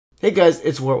Hey guys,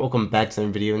 it's Wart. Welcome back to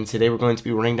another video, and today we're going to be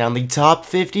running down the top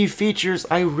 50 features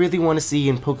I really want to see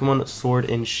in Pokemon Sword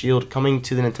and Shield coming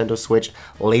to the Nintendo Switch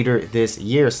later this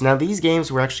year. So now these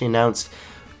games were actually announced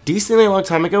decently a long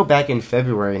time ago, back in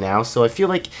February now, so I feel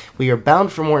like we are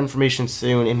bound for more information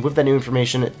soon, and with that new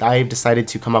information, I've decided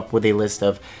to come up with a list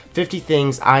of 50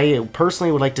 things I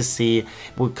personally would like to see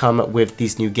would come with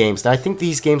these new games. Now, I think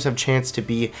these games have a chance to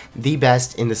be the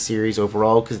best in the series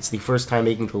overall, because it's the first time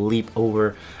making the leap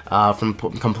over from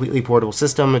completely portable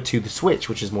system to the Switch,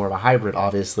 which is more of a hybrid,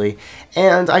 obviously,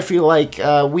 and I feel like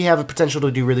we have a potential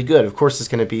to do really good. Of course, there's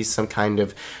going to be some kind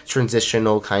of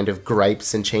transitional kind of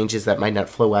gripes and changes that might not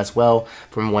flow as well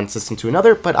from one system to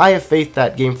another, but I have faith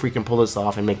that Game Freak can pull this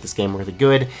off and make this game really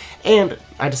good, and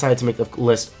I decided to make a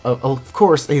list of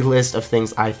course, a list of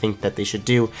things I think that they should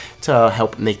do to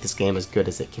help make this game as good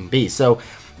as it can be. So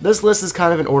this list is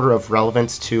kind of in order of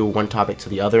relevance to one topic to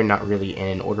the other, not really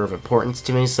in order of importance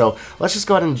to me. So let's just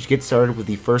go ahead and get started with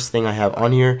the first thing I have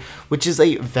on here, which is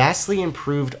a vastly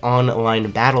improved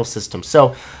online battle system.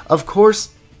 So, of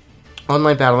course,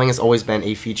 online battling has always been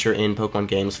a feature in Pokemon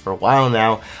games for a while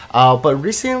now, but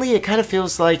recently it kind of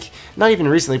feels like, not even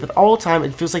recently, but all the time,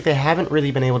 it feels like they haven't really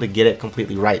been able to get it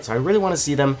completely right. So I really want to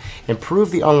see them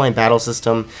improve the online battle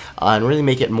system and really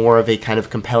make it more of a kind of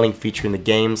compelling feature in the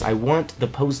games. I want the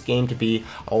post-game to be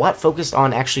a lot focused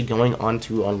on actually going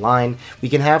onto online. We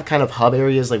can have kind of hub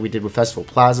areas like we did with Festival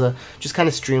Plaza, just kind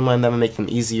of streamline them and make them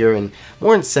easier, and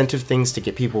more incentive things to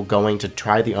get people going to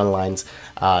try the onlines,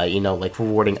 like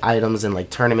rewarding items and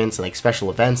like tournaments and like special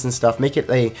events and stuff. Make it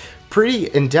a pretty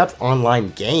in-depth online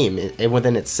game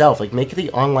within itself. Like, make the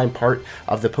online part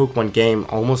of the Pokemon game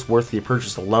almost worth the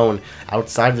purchase alone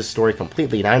outside of the story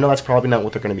completely. Now, I know that's probably not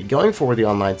what they're going to be going for with the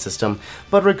online system,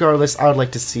 but regardless, I would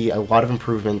like to see a lot of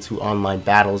improvement to online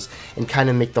battles and kind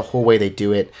of make the whole way they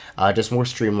do it just more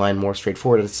streamlined, more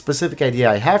straightforward. The specific idea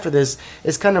I have for this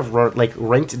is kind of like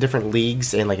ranked different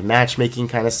leagues and like matchmaking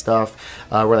kind of stuff,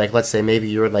 where like, let's say maybe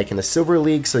you're like in the Silver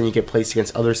League, so then you get placed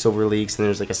against other Silver Leagues, and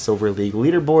there's like a Silver League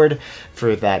leaderboard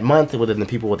for that month within the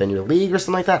people within your league or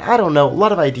something like that. I don't know, a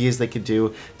lot of ideas they could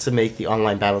do to make the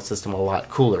online battle system a lot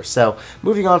cooler. So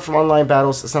moving on from online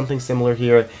battles, something similar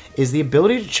here is the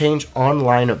ability to change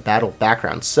online battle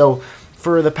backgrounds. So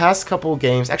for the past couple of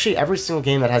games, actually every single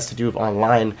game that has to do with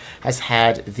online has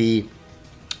had the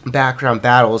background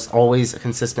battles always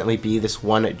consistently be this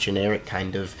one generic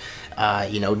kind of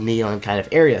neon kind of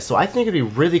area. So I think it'd be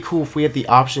really cool if we had the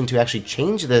option to actually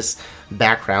change this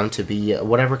background to be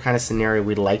whatever kind of scenario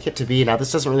we'd like it to be. Now,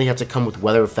 this doesn't really have to come with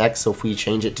weather effects, so if we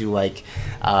change it to like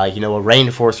a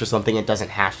rainforest or something, it doesn't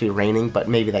have to be raining, but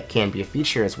maybe that can be a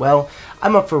feature as well.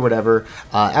 I'm up for whatever.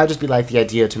 I'd just be like the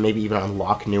idea to maybe even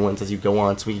unlock new ones as you go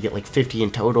on, so we can get like 50 in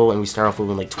total, and we start off with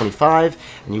like 25,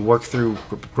 and you work through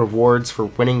rewards for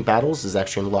winning battles is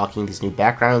actually unlocking these new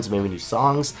backgrounds, maybe new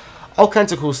songs. All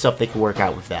kinds of cool stuff they can work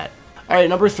out with that. Alright,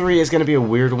 number 3 is going to be a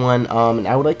weird one, and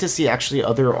I would like to see actually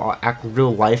other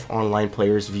real-life online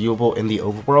players viewable in the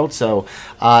overworld, so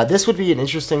this would be an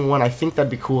interesting one. I think that'd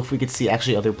be cool if we could see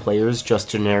actually other players just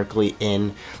generically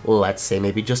in, let's say,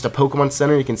 maybe just a Pokemon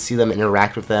Center. You can see them,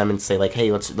 interact with them, and say, like, hey,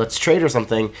 let's trade or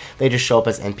something. They just show up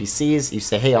as NPCs. You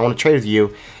say, hey, I want to trade with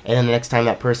you, and then the next time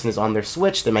that person is on their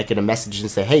Switch, they might get a message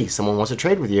and say, hey, someone wants to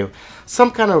trade with you.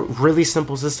 Some kind of really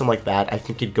simple system like that, I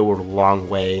think could go a long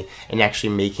way in actually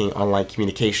making online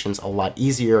communications a lot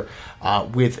easier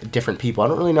with different people. I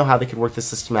don't really know how they could work this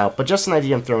system out, but just an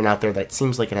idea I'm throwing out there that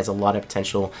seems like it has a lot of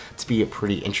potential to be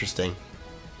pretty interesting.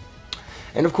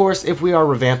 And of course, if we are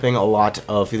revamping a lot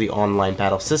of the online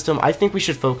battle system, I think we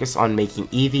should focus on making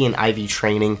EV and IV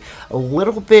training a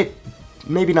little bit,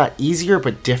 maybe not easier,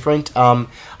 but different.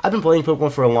 I've been playing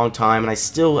Pokemon for a long time, and I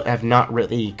still have not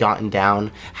really gotten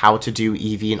down how to do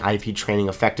EV and IV training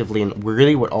effectively, and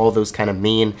really what all those kind of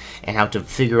mean, and how to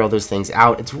figure all those things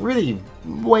out. It's really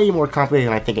way more complicated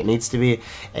than I think it needs to be,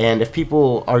 and if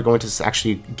people are going to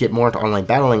actually get more into online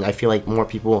battling, I feel like more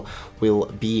people will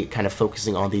be kind of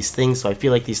focusing on these things. So I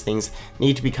feel like these things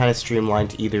need to be kind of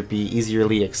streamlined to either be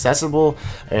easily accessible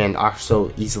and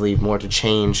also easily more to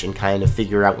change and kind of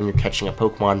figure out when you're catching a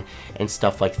Pokemon and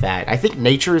stuff like that. I think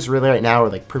nature is really right now are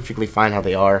like perfectly fine how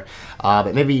they are,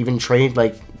 but maybe even change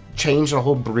the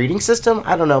whole breeding system.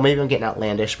 I don't know, maybe I'm getting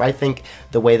outlandish, but I think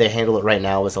the way they handle it right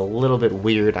now is a little bit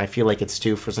weird. I feel like it's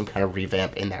due for some kind of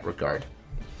revamp in that regard.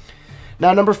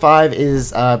 Now, number 5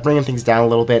 is bringing things down a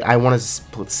little bit. I want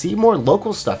to see more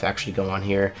local stuff actually go on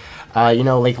here. You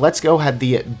know, like Let's Go had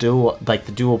the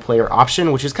dual player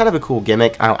option, which is kind of a cool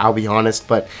gimmick. I'll be honest,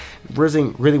 but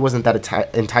really wasn't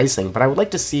that enticing. But I would like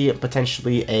to see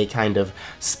potentially a kind of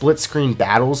split screen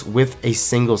battles with a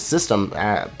single system.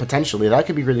 Potentially, that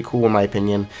could be really cool in my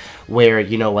opinion. Where,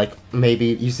 you know, like maybe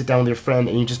you sit down with your friend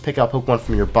and you just pick out Pokemon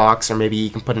from your box, or maybe you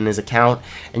can put in his account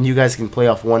and you guys can play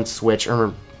off one Switch,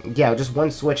 or yeah, just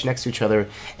one Switch next to each other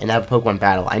and have a Pokemon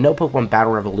battle. I know Pokemon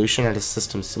Battle Revolution had a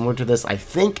system similar to this, I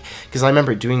think, because I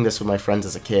remember doing this with my friends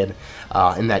as a kid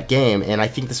in that game, and I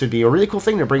think this would be a really cool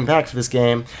thing to bring back for this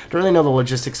game. Don't really know the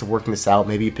logistics of working this out.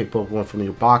 Maybe you pick Pokemon from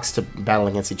your box to battle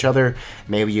against each other.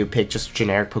 Maybe you pick just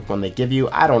generic Pokemon they give you.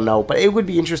 I don't know, but it would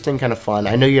be interesting, kind of fun.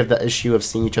 I know you have the issue of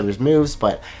seeing each other's moves,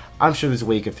 but I'm sure there's a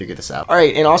way you could figure this out.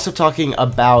 Alright, and also talking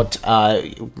about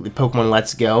Pokemon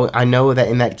Let's Go, I know that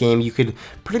in that game you could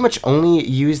pretty much only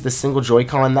use the single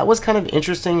Joy-Con. That was kind of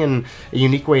interesting and a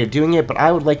unique way of doing it, but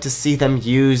I would like to see them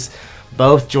use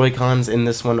both Joy-Cons in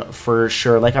this one for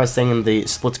sure. Like I was saying in the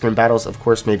split screen battles, of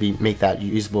course, maybe make that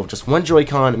usable with just one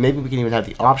Joy-Con. Maybe we can even have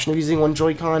the option of using one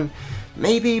Joy-Con.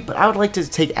 Maybe, but I would like to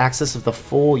take access of the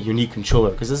full unique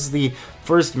controller, because this is the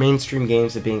first mainstream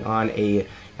games of being on a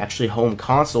actually home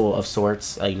console of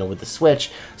sorts, you know, with the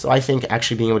Switch. So I think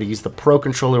actually being able to use the Pro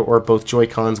Controller or both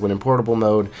Joy-Cons when in portable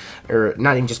mode, or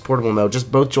not even just portable mode,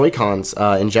 just both Joy-Cons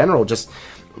in general, just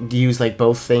use like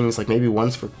both things, like maybe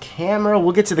one's for camera.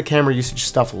 We'll get to the camera usage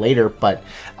stuff later, but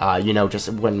you know, just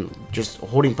when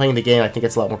playing the game, I think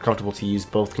it's a lot more comfortable to use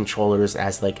both controllers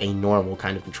as like a normal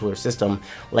kind of controller system,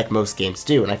 like most games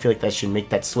do. And I feel like that should make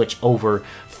that switch over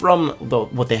from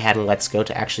what they had in Let's Go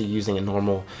to actually using a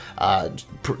normal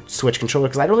Switch controller,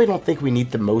 because I really don't think we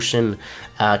need the motion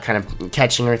kind of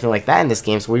catching or anything like that in this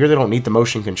game, so we really don't need the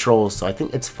motion controls. So I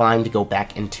think it's fine to go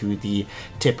back into the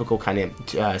typical kind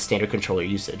of standard controller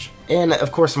usage. And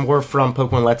of course, more from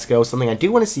Pokemon Let's Go, something I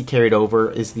do want to see carried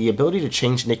over is the ability to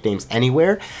change nicknames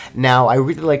anywhere. Now, I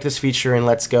really like this feature in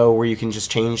Let's Go where you can just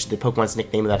change the Pokemon's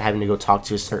nickname without having to go talk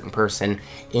to a certain person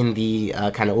in the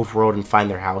kind of overworld and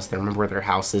find their house, then remember where their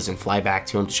house is and fly back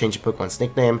to them to change a Pokemon's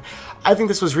nickname. I think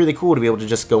this was really cool to be able to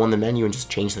just go on the menu and just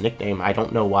change the nickname. I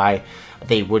don't know why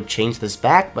they would change this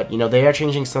back, but you know, they are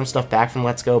changing some stuff back from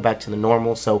Let's Go back to the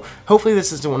normal, so hopefully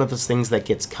this isn't one of those things that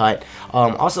gets cut.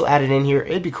 Also added in here,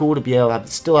 it'd be cool to be able to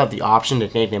still have the option to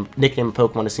nickname a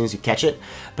Pokemon as soon as you catch it,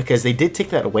 because they did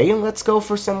take that away in Let's Go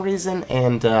for some reason,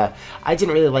 and I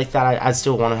didn't really like that. I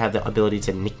still want to have the ability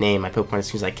to nickname my Pokemon as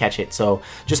soon as I catch it, so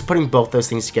just putting both those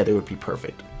things together would be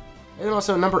perfect. And then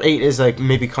also, number 8 is like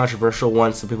maybe controversial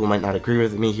one, so people might not agree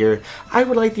with me here. I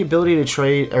would like the ability to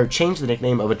trade or change the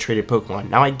nickname of a traded Pokemon.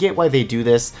 Now, I get why they do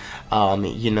this.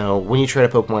 You know, when you trade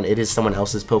a Pokemon, it is someone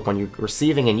else's Pokemon you're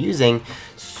receiving and using.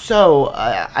 So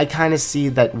I kind of see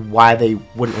that why they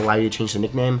wouldn't allow you to change the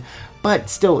nickname. But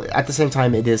still, at the same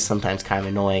time, it is sometimes kind of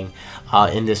annoying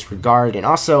in this regard. And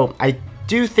also, I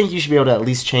do think you should be able to at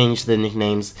least change the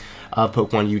nicknames of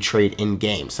Pokemon you trade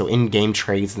in-game. So in-game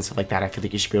trades and stuff like that, I feel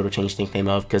like you should be able to change the nickname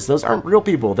of, because those aren't real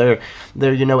people. They're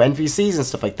you know, NPCs and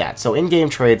stuff like that. So in-game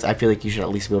trades, I feel like you should at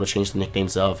least be able to change the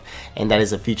nicknames of, and that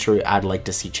is a feature I'd like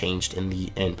to see changed in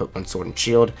Pokemon Sword and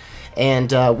Shield.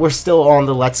 And we're still on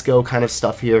the Let's Go kind of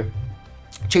stuff here.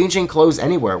 Changing clothes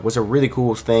anywhere was a really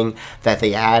cool thing that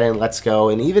they had in Let's Go,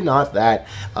 and even not that,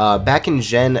 back in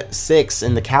Gen 6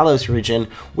 in the Kalos region,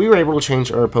 we were able to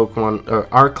change our Pokemon, or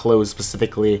our clothes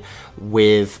specifically,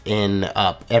 within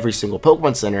every single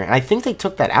Pokemon Center, and I think they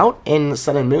took that out in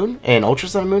Sun and Moon, and Ultra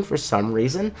Sun and Moon for some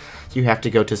reason. You have to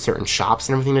go to certain shops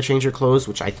and everything to change your clothes,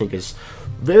 which I think is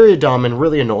very dumb and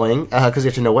really annoying, because you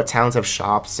have to know what towns have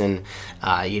shops and,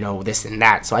 you know, this and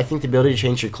that. So I think the ability to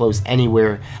change your clothes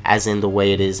anywhere, as in the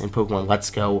way it is in Pokemon Let's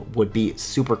Go, would be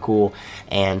super cool,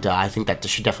 and I think that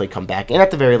this should definitely come back. And at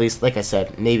the very least, like I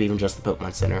said, maybe even just the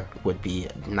Pokemon Center would be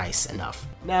nice enough.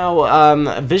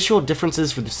 Now, visual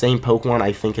differences for the same Pokemon,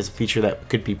 I think, is a feature that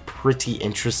could be pretty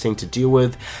interesting to deal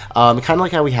with. Kind of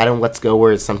like how we had in Let's Go,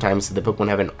 where sometimes the Pokemon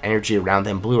have an energy around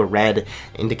them, blue or red,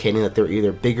 indicating that they're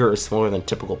either bigger or smaller than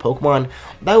typical Pokemon.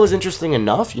 That was interesting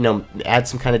enough, you know, add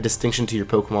some kind of distinction to your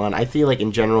Pokemon. I feel like,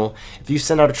 in general, if you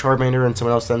send out a Charmander and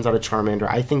someone else sends out a Charmander,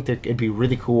 I think that it'd be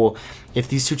really cool if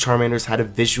these two Charmanders had a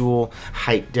visual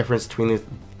height difference between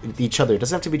each other. It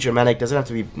doesn't have to be dramatic, doesn't have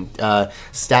to be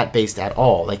stat based at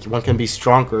all. Like, one can be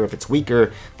stronger if it's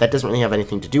weaker, that doesn't really have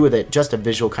anything to do with it, just a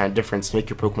visual kind of difference to make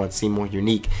your Pokemon seem more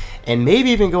unique. And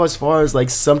maybe even go as far as, like,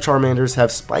 some Charmanders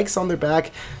have spikes on their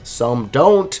back, some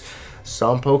don't.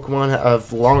 Some Pokemon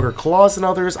have longer claws than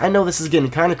others. I know this is getting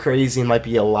kind of crazy and might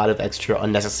be a lot of extra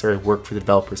unnecessary work for the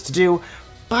developers to do,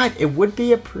 but it would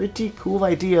be a pretty cool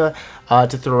idea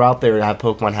to throw out there to have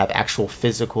Pokemon have actual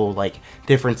physical like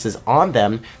differences on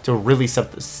them to really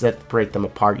separate them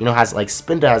apart. You know, has like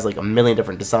Spinda has like a million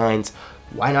different designs.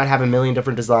 Why not have a million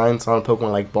different designs on a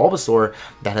Pokemon like Bulbasaur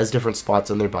that has different spots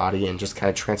on their body and just kind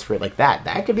of transfer it like that?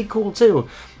 That could be cool too.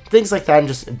 Things like that, and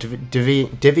just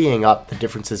divvying up the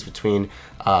differences between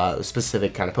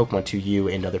specific kind of Pokemon to you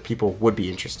and other people would be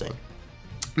interesting.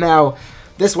 Now,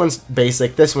 this one's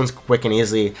basic, this one's quick and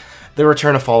easy. The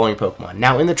return of following Pokemon.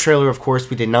 Now, in the trailer, of course,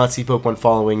 we did not see Pokemon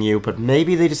following you, but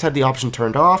maybe they just had the option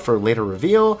turned off or later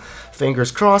reveal.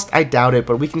 Fingers crossed, I doubt it,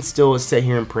 but we can still sit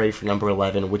here and pray for number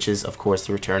 11, which is, of course,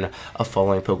 the return of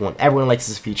following Pokemon. Everyone likes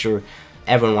this feature.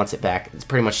 Everyone wants it back. It's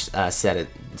pretty much said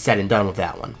and done with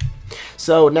that one.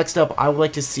 So next up, I would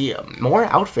like to see more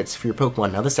outfits for your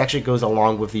Pokemon. Now this actually goes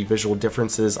along with the visual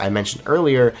differences I mentioned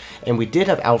earlier, and we did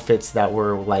have outfits that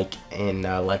were like in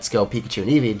Let's Go Pikachu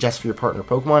and Eevee just for your partner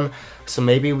Pokemon. So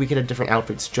maybe we could have different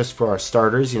outfits just for our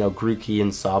starters, you know, Grookey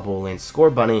and Sobble and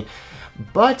Scorbunny.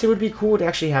 But it would be cool to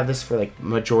actually have this for like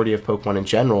majority of Pokemon in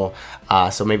general,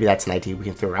 so maybe that's an idea we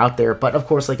can throw out there. But of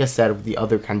course, like I said, with the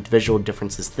other kind of visual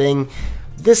differences thing,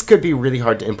 this could be really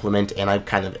hard to implement, and I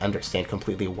kind of understand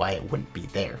completely why it wouldn't be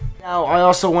there. Now, I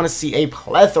also want to see a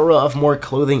plethora of more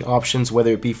clothing options,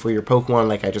 whether it be for your Pokemon,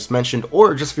 like I just mentioned,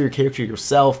 or just for your character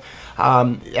yourself.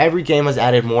 Every game has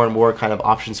added more and more kind of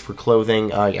options for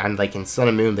clothing, and like in Sun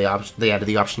and Moon, they added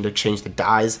the option to change the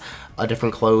dyes of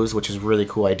different clothes, which is a really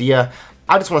cool idea.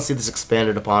 I just want to see this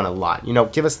expanded upon a lot. You know,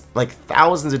 give us like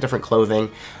thousands of different clothing.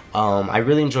 I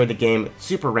really enjoyed the game. It's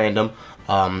super random.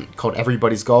 Called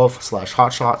Everybody's Golf /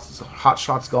 Hot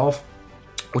Shots Golf,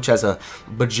 which has a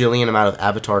bajillion amount of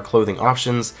avatar clothing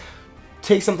options.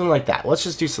 Take something like that. Let's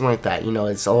just do something like that. You know,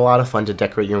 it's a lot of fun to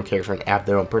decorate your own character and add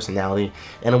their own personality.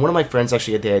 And one of my friends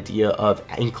actually had the idea of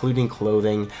including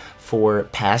clothing for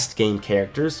past game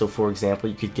characters. So, for example,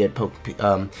 you could get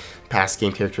past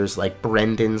game characters like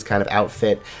Brendan's kind of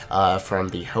outfit from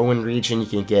the Hoenn region. You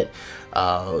can get,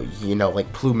 you know,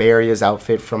 like Plumeria's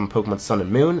outfit from Pokemon Sun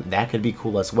and Moon. That could be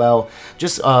cool as well.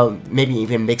 Just maybe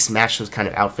even mix match those kind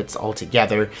of outfits all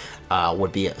together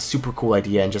would be a super cool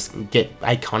idea, and just get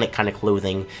iconic kind of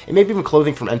clothing, and maybe even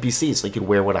clothing from NPCs, so you could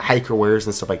wear what a hiker wears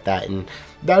and stuff like that. And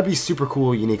that would be super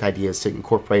cool, unique ideas to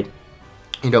incorporate,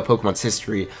 you know, Pokemon's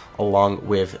history along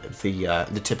with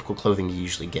the typical clothing you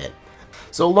usually get.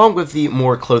 So along with the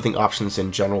more clothing options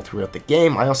in general throughout the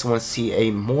game, I also want to see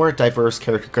a more diverse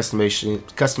character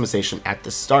customization at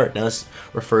the start. Now this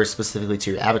refers specifically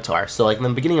to your avatar. So like in the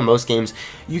beginning of most games,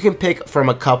 you can pick from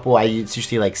a couple, it's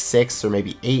usually like 6 or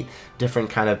maybe 8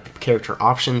 different kind of character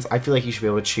options. I feel like you should be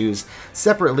able to choose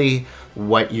separately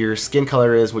what your skin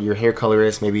color is, what your hair color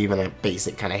is, maybe even a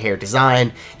basic kind of hair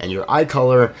design, and your eye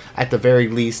color. At the very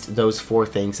least, those 4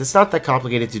 things. It's not that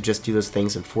complicated to just do those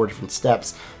things in 4 different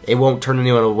steps. It won't turn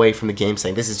anyone away from the game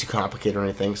saying this is too complicated or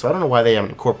anything, so I don't know why they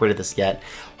haven't incorporated this yet.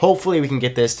 Hopefully we can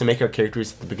get this to make our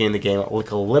characters at the beginning of the game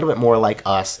look a little bit more like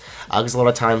us, because a lot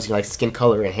of times, you know, like skin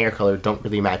color and hair color don't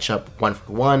really match up one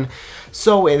for one,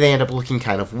 so they end up looking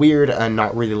kind of weird and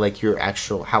not really like your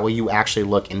actual, how you actually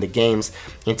look in the games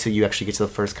until you actually get to the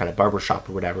first kind of barbershop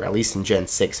or whatever, at least in Gen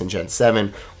 6 and Gen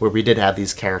 7, where we did have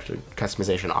these character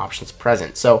customization options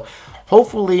present. So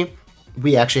hopefully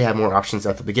we actually have more options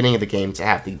at the beginning of the game to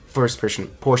have the first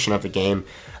portion of the game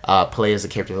play as a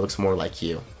character that looks more like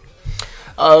you.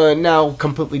 Now,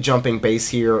 completely jumping base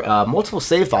here, multiple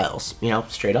save files, you know,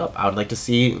 straight up. I would like to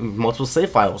see multiple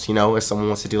save files, you know, if someone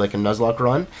wants to do like a Nuzlocke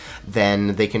run,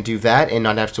 then they can do that and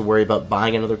not have to worry about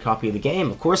buying another copy of the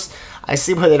game. Of course, I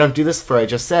see why they don't do this, for I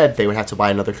just said they would have to buy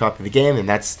another copy of the game, and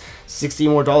that's $60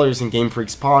 more in Game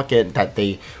Freak's pocket that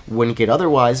they wouldn't get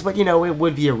otherwise. But, you know, it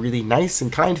would be a really nice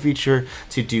and kind feature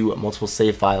to do multiple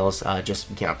save files just,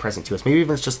 you know, present to us. Maybe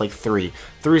even it's just like three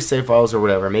save files or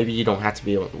whatever. Maybe you don't have to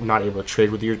be not able to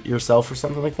trade with yourself or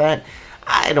something like that.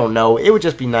 I don't know. It would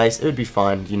just be nice. It would be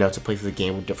fun, you know, to play through the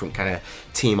game with different kind of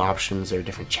team options or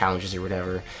different challenges or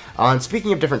whatever. And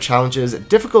speaking of different challenges,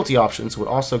 difficulty options would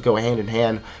also go hand in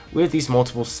hand with these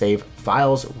multiple save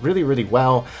files really, really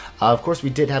well. Of course, we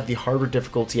did have the harder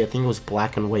difficulty. I think it was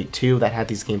Black and White 2 that had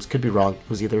these games. Could be wrong. It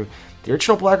was either the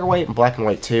original Black or White and Black and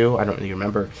White 2. I don't really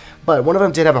remember. But one of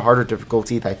them did have a harder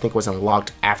difficulty that I think was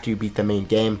unlocked after you beat the main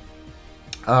game.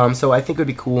 So I think it would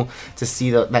be cool to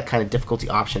see that kind of difficulty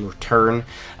option return.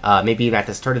 Maybe even at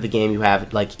the start of the game you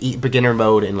have like beginner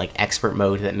mode and like expert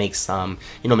mode that makes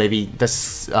maybe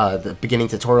the beginning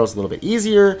tutorials a little bit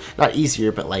easier, not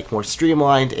easier, but like more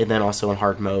streamlined. And then also in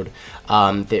hard mode,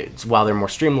 while they're more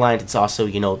streamlined, it's also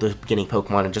the beginning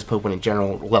Pokemon and just Pokemon in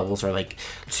general levels are like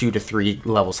 2 to 3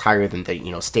 levels higher than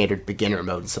the standard beginner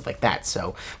mode and stuff like that.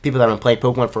 So people that have been playing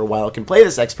Pokemon for a while can play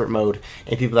this expert mode,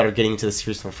 and people that are getting into the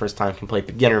series for the first time can play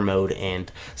beginner mode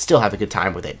and still have a good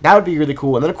time with it. That would be really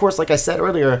cool. And then of course, like I said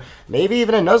earlier, maybe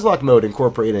even a Nuzlocke mode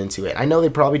incorporated into it. I know they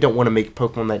probably don't want to make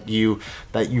Pokemon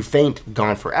that you faint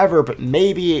gone forever, but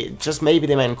maybe, just maybe,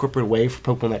 they might incorporate a way for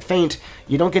Pokemon that faint.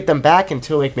 You don't get them back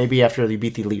until like maybe after you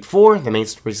beat the Elite Four, the main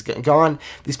story's gone.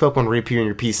 These Pokemon reappear in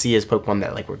your PC as Pokemon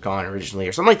that like were gone originally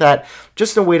or something like that.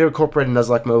 Just a way to incorporate a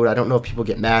Nuzlocke mode. I don't know if people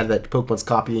get mad that Pokemon's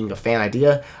copying a fan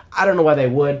idea. I don't know why they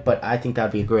would, but I think that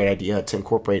would be a great idea to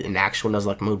incorporate an actual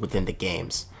Nuzlocke mode within the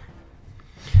games.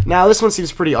 Now, this one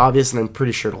seems pretty obvious, and I'm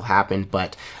pretty sure it'll happen,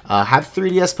 but have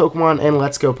 3DS Pokemon and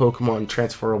Let's Go Pokemon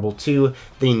transferable to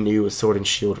the new Sword and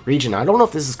Shield region. I don't know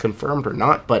if this is confirmed or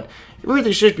not, but it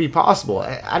really should be possible.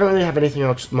 I don't really have anything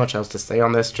much else to say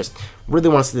on this, just really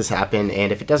want to see this happen,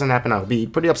 and if it doesn't happen, I'll be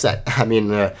pretty upset. I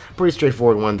mean, pretty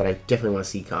straightforward one that I definitely want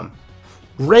to see come.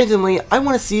 Randomly, I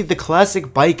want to see the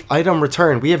classic bike item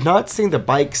return. We have not seen the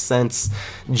bike since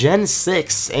Gen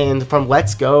 6, and from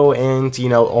Let's Go and,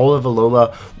 all of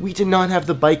Alola, we did not have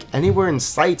the bike anywhere in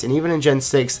sight, and even in Gen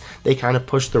 6, they kind of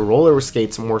pushed the roller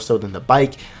skates more so than the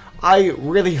bike. I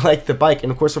really like the bike,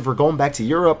 and of course, if we're going back to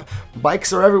Europe,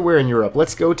 bikes are everywhere in Europe.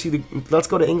 Let's go to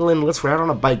England. Let's ride on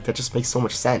a bike. That just makes so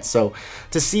much sense. So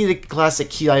to see the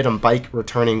classic key item bike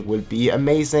returning would be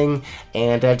amazing,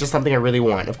 and just something I really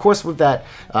want. Of course, with that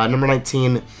number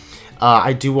 19.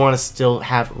 I do want to still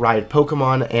have ride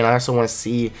Pokemon, and I also want to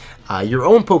see your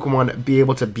own Pokemon be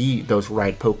able to be those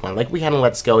ride Pokemon. Like we had in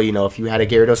Let's Go, if you had a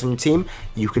Gyarados on your team,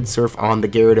 you could surf on the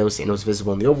Gyarados and it was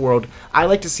visible in the overworld. I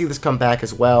like to see this come back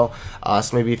as well.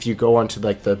 So maybe if you go onto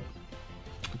like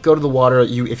go to the water,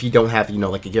 if you don't have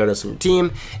like a Gyarados on your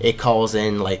team, it calls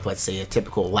in like, let's say, a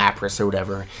typical Lapras or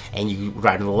whatever, and you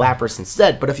ride on the Lapras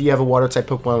instead. But if you have a water type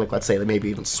Pokemon, like let's say maybe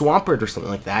even Swampert or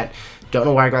something like that, don't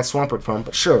know where I got Swampert from,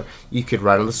 but sure, you could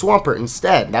ride on the Swampert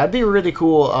instead. That'd be a really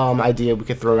cool idea we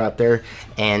could throw out there,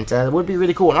 and it would be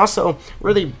really cool. And also,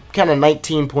 really kind of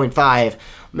 19.5,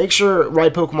 make sure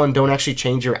ride Pokemon don't actually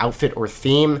change your outfit or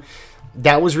theme.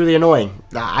 That was really annoying.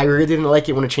 I really didn't like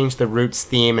it when it changed the Roots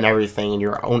theme and everything in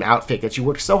your own outfit that you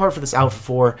worked so hard for this outfit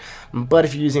for. But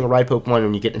if you're using a ride Pokemon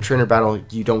and you get in a trainer battle,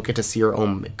 you don't get to see your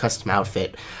own custom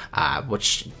outfit,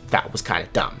 which that was kind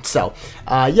of dumb. So,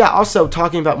 yeah, also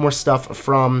talking about more stuff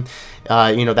from,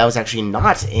 that was actually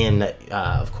not in,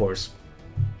 of course,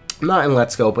 not in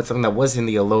Let's Go, but something that was in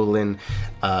the Alolan,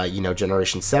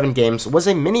 Generation 7 games, was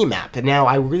a mini-map. And now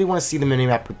I really want to see the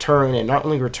mini-map return, and not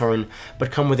only return, but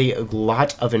come with a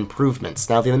lot of improvements.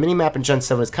 Now, the mini-map in Gen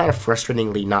 7 is kind of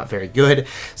frustratingly not very good,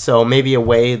 so maybe a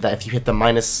way that if you hit the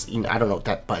minus, I don't know what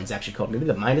that button's actually called, maybe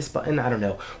the minus button, I don't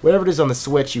know. Whatever it is on the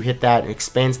Switch, you hit that, it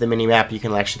expands the mini-map, you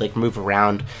can actually, like, move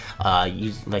around,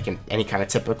 use, like, in any kind of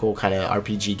typical kind of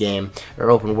RPG game, or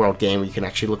open world game, where you can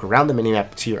actually look around the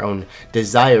mini-map to your own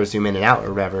desires, zoom in and out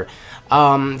or whatever.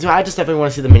 So I just definitely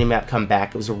want to see the minimap come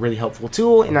back. It was a really helpful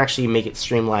tool and actually make it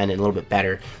streamlined and a little bit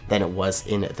better than it was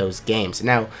in those games.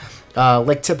 Now,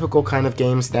 like typical kind of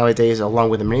games nowadays, along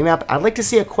with the minimap, I'd like to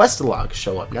see a quest log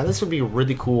show up. Now, this would be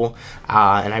really cool,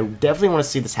 and I definitely want to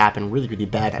see this happen really, really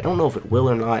bad. I don't know if it will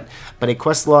or not, but a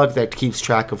quest log that keeps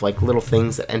track of like little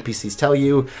things that NPCs tell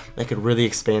you that could really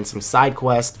expand some side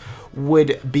quests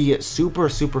would be super,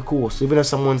 super cool. So even if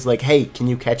someone's like, hey, can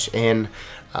you catch a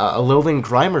Alolan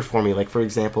Grimer for me, like for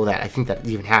example, that I think that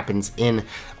even happens in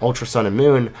Ultra Sun and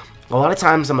Moon. A lot of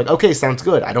times I'm like, okay, sounds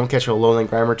good. I don't catch a Alolan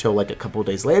Grimer till like a couple of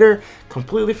days later.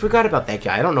 Completely forgot about that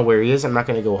guy. I don't know where he is. I'm not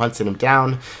going to go hunting him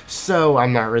down, so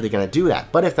I'm not really going to do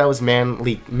that. But if that was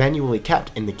manually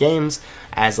kept in the games,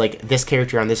 as like this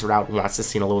character on this route wants to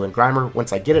see an Alolan Grimer,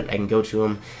 once I get it, I can go to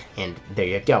him, and there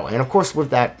you go. And of course,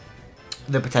 with that,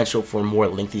 the potential for more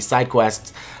lengthy side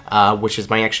quests, which is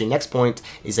my actually next point,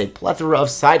 is a plethora of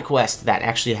side quests that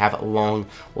actually have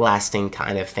long-lasting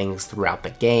kind of things throughout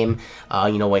the game.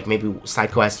 Like maybe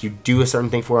side quests, you do a certain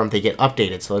thing for them, they get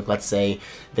updated. So like, let's say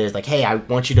there's like, hey, I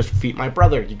want you to defeat my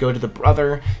brother. You go to the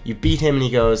brother, you beat him, and he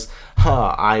goes,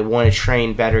 I want to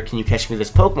train better. Can you catch me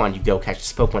this Pokemon? You go catch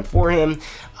this Pokemon for him.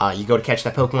 You go to catch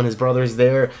that Pokemon, his brother's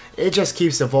there. It just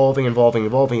keeps evolving,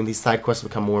 and these side quests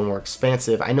become more and more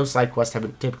expansive. I know side quests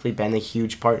haven't typically been a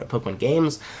huge part of Pokemon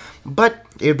games, but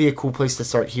it would be a cool place to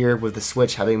start here with the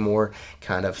Switch having more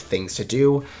kind of things to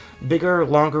do. bigger,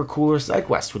 longer, cooler side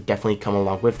quests would definitely come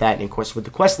along with that. And of course, with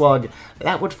the quest log,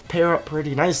 that would pair up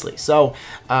pretty nicely. So,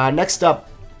 next up,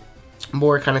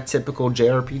 more kind of typical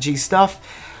JRPG stuff.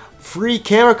 Free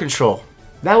camera control.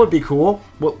 That would be cool.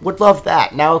 Would love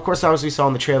that. Now, of course, as we saw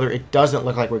in the trailer, it doesn't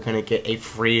look like we're going to get a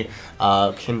free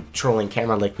controlling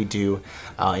camera like we do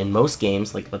in most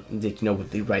games. Like, you know,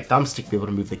 with the right thumbstick, be able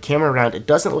to move the camera around. It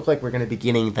doesn't look like we're going to be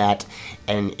getting that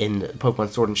in Pokemon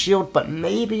Sword and Shield, but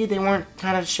maybe they weren't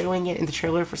kind of showing it in the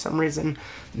trailer for some reason.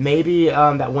 Maybe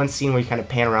that one scene where you kind of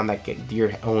pan around that get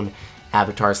your own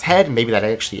avatar's head, maybe that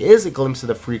actually is a glimpse of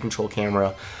the free control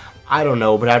camera. I don't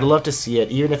know, but I'd love to see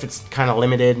it, even if it's kind of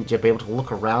limited, to be able to look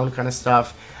around kind of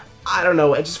stuff. I don't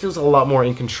know, it just feels a lot more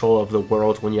in control of the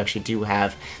world when you actually do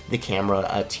have the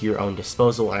camera to your own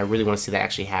disposal, and I really want to see that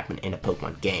actually happen in a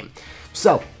Pokemon game.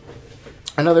 So,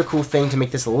 another cool thing to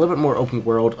make this a little bit more open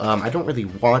world, I don't really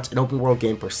want an open world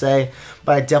game per se,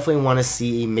 but I definitely want to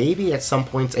see maybe at some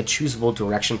point a choosable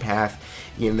direction path.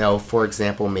 You know, for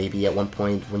example, maybe at one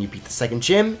point when you beat the second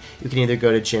gym, you can either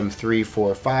go to gym 3,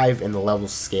 4, or 5, and the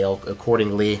levels scale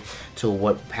accordingly to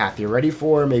what path you're ready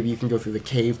for. Maybe you can go through the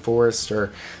cave, forest,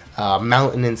 or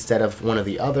mountain instead of one or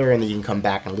the other, and then you can come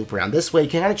back and loop around this way. You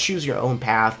can kind of choose your own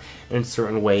path in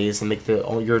certain ways and make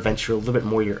your adventure a little bit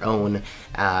more your own,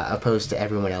 opposed to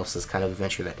everyone else's kind of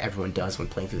adventure that everyone does when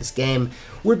playing through this game.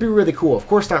 Would be really cool. Of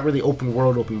course, not really open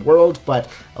world, but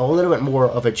a little bit more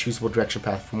of a choosable direction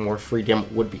path for more freedom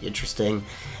would be interesting.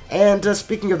 And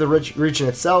speaking of the region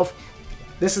itself,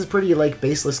 this is pretty like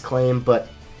baseless claim, but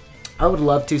I would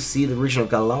love to see the region of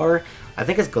Galar. I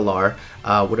think it's Galar,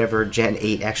 whatever Gen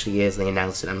 8 actually is. They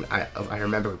announced it, I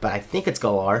remember, but I think it's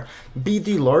Galar, be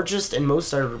the largest and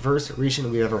most diverse region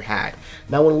we've ever had.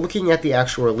 Now, when looking at the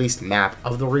actual released map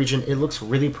of the region, it looks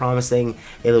really promising.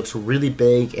 It looks really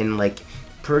big and, like,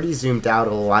 pretty zoomed out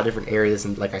in a lot of different areas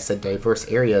and, like I said, diverse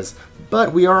areas.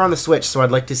 But we are on the Switch, so I'd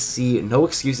like to see no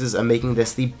excuses of making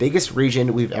this the biggest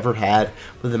region we've ever had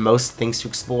with the most things to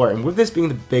explore. And with this being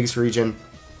the biggest region,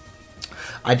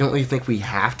 I don't really think we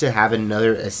have to have a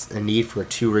need for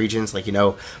 2 regions. Like, you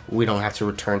know, we don't have to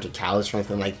return to Kalos or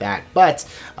anything like that. But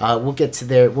we'll get to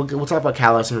there. We'll talk about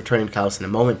Kalos and returning to Kalos in a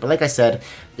moment. But like I said,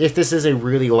 if this is a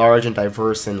really large and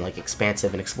diverse and like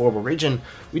expansive and explorable region,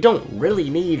 we don't really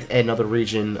need another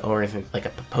region or anything like a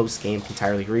post-game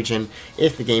entirely region.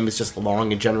 If the game is just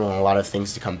long in general and a lot of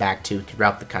things to come back to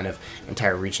throughout the kind of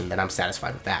entire region, then I'm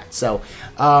satisfied with that. So,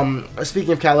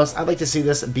 speaking of Kalos, I'd like to see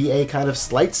this be a kind of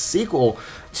slight sequel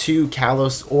to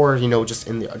Kalos, or, you know, just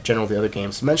in the general the other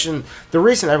games. The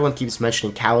reason everyone keeps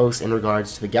mentioning Kalos in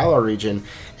regards to the Galar region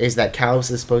is that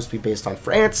Kalos is supposed to be based on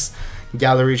France.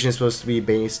 Galar region is supposed to be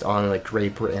based on like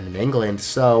Great Britain and England,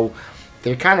 so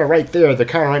they're kind of right there. They're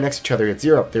kind of right next to each other. It's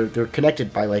Europe. They're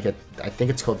connected by like I think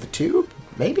it's called the Tube.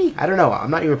 Maybe? I don't know. I'm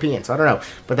not European, so I don't know.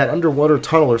 But that underwater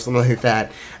tunnel or something like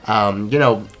that, you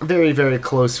know, very, very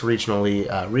close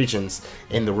regionally regions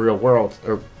in the real world,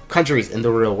 or countries in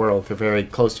the real world, they're very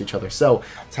close to each other. So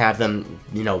to have them,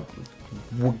 you know,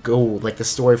 go like the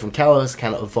story from Kalos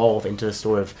kind of evolve into the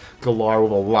story of Galar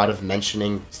with a lot of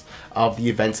mentioning of the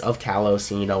events of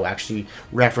Kalos and, you know, actually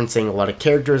referencing a lot of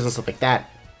characters and stuff like that,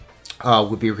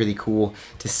 would be really cool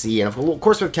to see. And of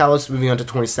course, with Kalos moving on to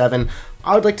 27,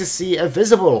 I would like to see a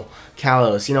visible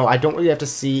Kalos. You know, I don't really have to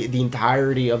see the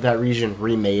entirety of that region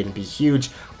remade and be huge.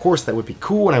 Of course, that would be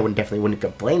cool, and I definitely wouldn't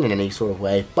complain in any sort of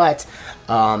way. But,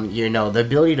 you know, the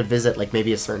ability to visit, like,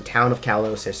 maybe a certain town of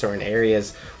Kalos or certain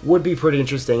areas would be pretty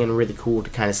interesting and really cool to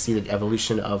kind of see the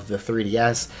evolution of the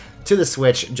 3DS to the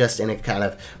Switch, just in a kind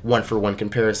of one-for-one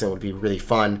comparison would be really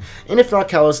fun. And if not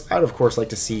Kalos, I'd of course like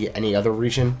to see any other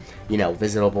region, you know,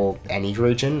 visitable any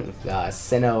region,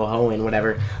 Sinnoh, Hoenn,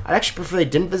 whatever. I'd actually prefer they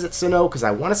didn't visit Sinnoh, because I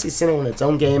want to see Sinnoh in its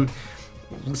own game.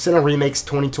 Sinnoh Remakes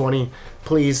 2020,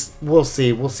 please, we'll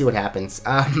see what happens.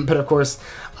 But of course,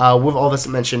 with all this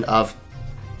mention of,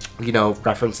 you know,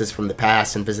 references from the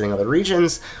past and visiting other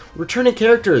regions, returning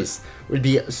characters would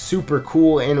be super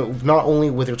cool. And not only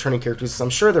with returning characters,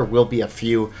 I'm sure there will be a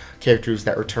few characters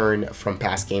that return from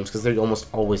past games, because there almost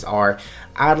always are.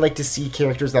 I'd like to see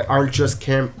characters that aren't just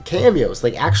cameos,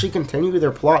 like actually continue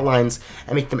their plot lines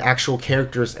and make them actual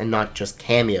characters and not just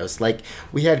cameos. Like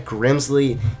we had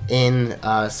Grimsley in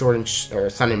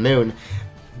Sun and Moon.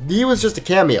 He was just a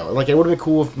cameo. Like, it would have been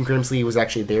cool if Grimsley was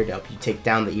actually there to help you take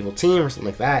down the evil team or something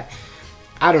like that.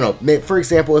 I don't know. For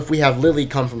example, if we have Lily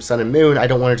come from Sun and Moon, I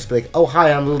don't want her to just be like, oh,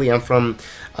 hi, I'm Lily, I'm from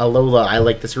Alola, I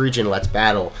like this region, let's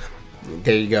battle.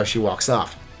 There you go, she walks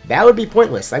off. That would be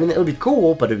pointless. I mean, it would be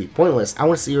cool, but it would be pointless. I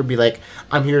want to see her be like,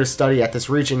 I'm here to study at this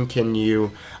region. Can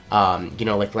you, you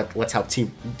know, like, let's help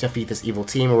defeat this evil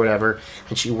team or whatever.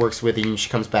 And she works with you, and she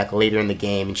comes back later in the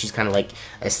game, and she's kind of like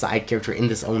a side character in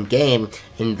this own game.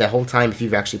 And the whole time, if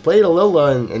you've actually played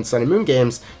Alola and Sun and Moon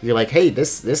games, you're like, hey,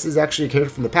 this is actually a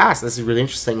character from the past. This is really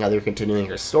interesting how they're continuing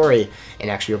her story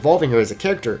and actually evolving her as a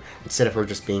character instead of her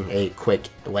just being a quick,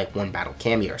 like, one battle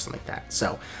cameo or something like that.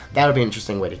 So that would be an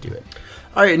interesting way to do it.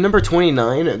 Alright, number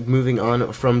 29, moving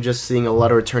on from just seeing a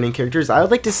lot of returning characters, I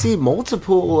would like to see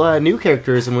multiple new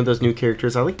characters, and with those new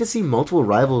characters, I'd like to see multiple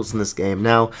rivals in this game.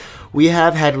 Now, we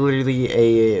have had literally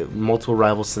a multiple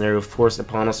rival scenario forced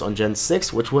upon us on Gen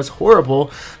 6, which was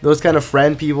horrible. Those kind of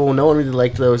friend people, no one really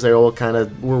liked those, they all kind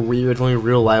of were weird. The only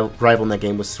real rival in that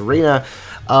game was Serena,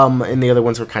 and the other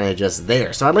ones were kind of just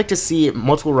there. So I'd like to see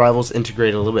multiple rivals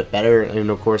integrated a little bit better, and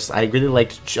of course, I really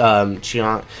liked I'm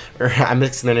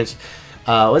mixing their names.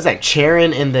 What was that?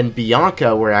 Charon and then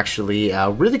Bianca were actually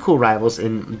really cool rivals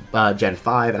in Gen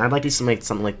 5, and I'd like to see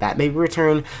something like that maybe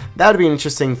return. That would be an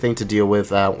interesting thing to deal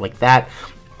with, like that.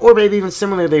 Or maybe even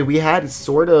similarly, we had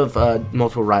sort of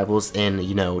multiple rivals in,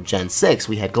 you know, Gen 6.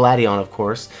 We had Gladion, of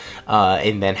course,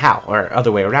 and then Hal, or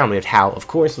other way around. We had Hal, of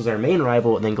course, was our main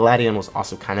rival, and then Gladion was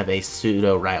also kind of a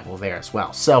pseudo-rival there as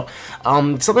well. So,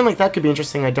 something like that could be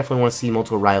interesting. I definitely want to see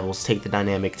multiple rivals take the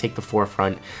dynamic, take the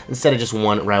forefront, instead of just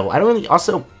one rival. I don't really,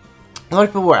 also, a lot of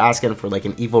people are asking for like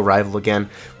an evil rival again.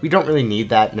 We don't really need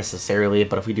that necessarily,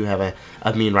 but if we do have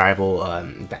a mean rival,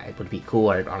 that would be cool.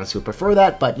 I honestly would prefer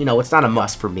that, but you know, it's not a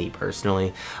must for me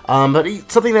personally. But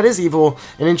something that is evil,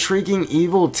 an intriguing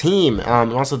evil team.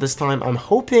 And also this time, I'm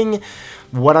hoping.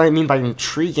 What I mean by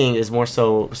intriguing is more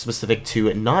so specific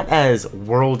to not as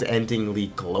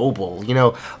world-endingly global. You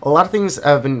know, a lot of things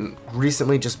have been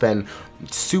recently just been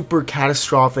super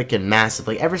catastrophic and massive.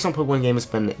 Like every single Pokemon game has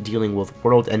been dealing with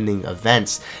world-ending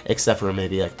events, except for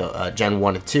maybe like the Gen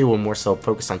 1 and 2, and more so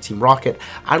focused on Team Rocket.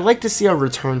 I'd like to see a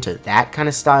return to that kind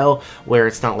of style, where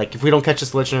it's not like if we don't catch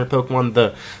this legendary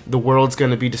Pokemon, the world's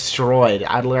going to be destroyed.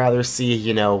 I'd rather see,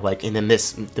 you know, like, and then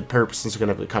the person's going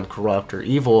to become corrupt or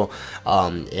evil.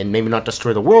 And maybe not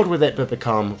destroy the world with it, but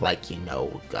become, like, you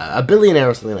know, a billionaire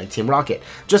or something like Team Rocket.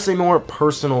 Just a more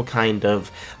personal kind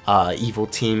of evil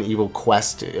team, evil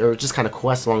quest, or just kind of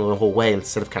quest along the whole way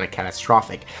instead of kind of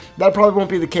catastrophic. That probably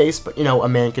won't be the case, but, you know, a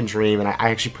man can dream, and I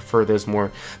actually prefer those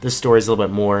stories a little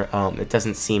bit more. It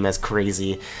doesn't seem as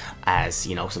crazy as,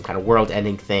 you know, some kind of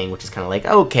world-ending thing, which is kind of like,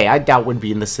 okay, I doubt would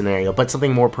be in this scenario, but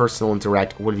something more personal and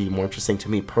direct would be more interesting to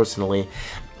me personally.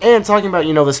 And talking about,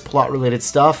 you know, this plot-related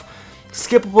stuff,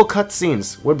 skippable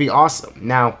cutscenes would be awesome.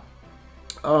 Now,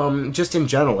 just in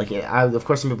general, like, of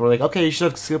course some people are like, okay, you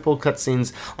should have skippable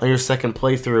cutscenes on your second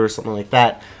playthrough or something like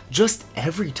that. Just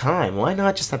every time. Why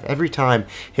not just have every time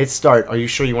hit start? Are you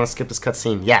sure you want to skip this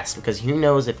cutscene? Yes, because who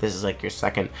knows if this is like your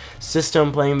second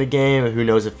system playing the game, who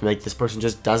knows if like this person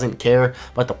just doesn't care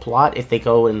about the plot. If they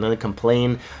go and then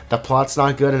complain the plot's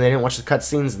not good and they didn't watch the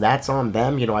cutscenes, that's on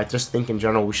them. You know, I just think in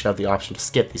general we should have the option to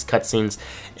skip these cutscenes.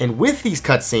 And with these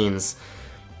cutscenes,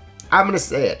 I'm going to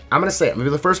say it. I'm going to say it. Maybe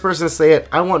the first person to say it,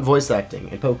 I want voice acting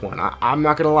in Pokemon. I'm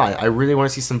not going to lie. I really want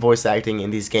to see some voice acting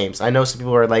in these games. I know some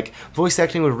people are like, voice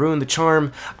acting would ruin the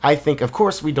charm. I think, of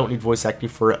course, we don't need voice acting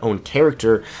for our own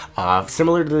character.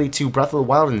 Similarly to Breath of the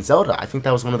Wild and Zelda, I think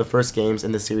that was one of the first games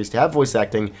in the series to have voice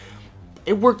acting.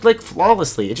 It worked like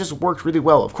flawlessly. It just worked really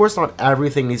well. Of course, not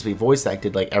everything needs to be voice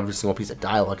acted, like every single piece of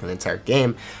dialogue in the entire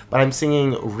game, but I'm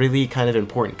seeing really kind of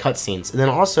important cutscenes. And then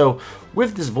also,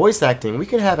 with this voice acting, we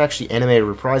could have actually animated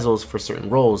reprisals for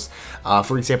certain roles.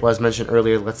 For example, as mentioned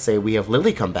earlier, let's say we have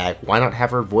Lily come back. Why not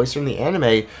have her voice from the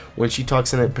anime when she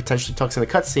talks in a potentially talks in a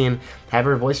cutscene? Have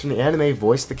her voice from the anime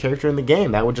voice the character in the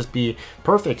game. That would just be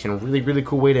perfect and a really, really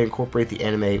cool way to incorporate the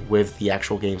anime with the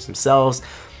actual games themselves.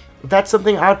 That's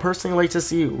something I'd personally like to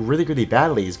see really, really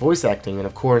badly, is voice acting, and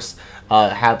of course,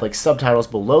 have like subtitles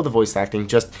below the voice acting.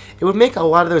 Just, it would make a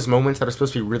lot of those moments that are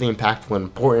supposed to be really impactful and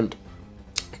important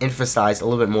emphasized a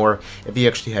little bit more if you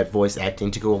actually had voice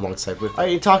acting to go alongside with.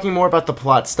 Talking more about the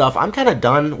plot stuff, I'm kind of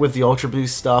done with the Ultra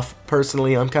Boost stuff.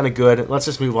 Personally, I'm kind of good. Let's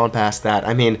just move on past that.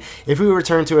 I mean, if we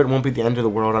return to it, it won't be the end of the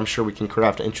world. I'm sure we can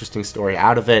craft an interesting story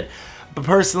out of it. But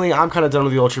personally, I'm kind of done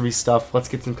with the Ultra Beast stuff. Let's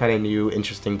get some kind of new,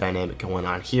 interesting dynamic going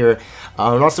on here.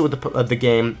 And also with the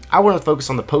game, I want to focus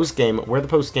on the post-game, where the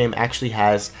post-game actually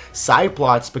has side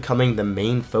plots becoming the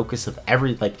main focus of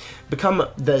become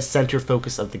the center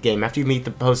focus of the game. After you meet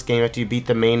the post-game, after you beat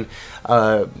the main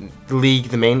league,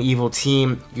 the main evil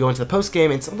team, you go into the post-game,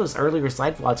 and some of those earlier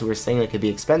side plots we were saying that could be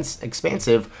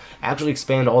expansive, actually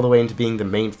expand all the way into being the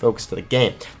main focus of the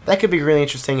game. That could be really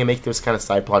interesting and make those kind of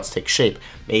side plots take shape.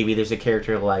 Maybe there's a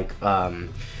character like,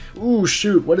 ooh,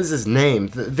 shoot, what is his name?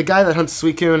 The guy that hunts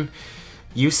Suicune?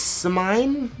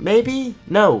 Usamine, maybe?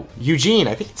 No, Eugene.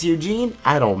 I think it's Eugene.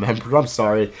 I don't remember. I'm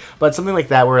sorry, but something like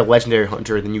that, where a legendary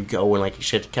hunter, then you go and like you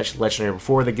should catch the legendary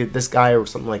before they get this guy or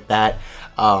something like that.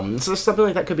 So something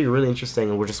like that could be really interesting,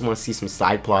 and we just want to see some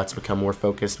side plots become more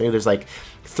focused. Maybe there's like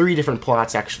 3 different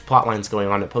plot lines going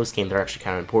on in post game that are actually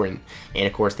kind of important, and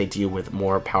of course they deal with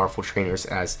more powerful trainers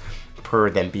as per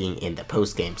them being in the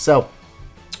post game. So,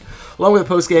 along with the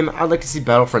post game, I'd like to see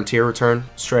Battle Frontier return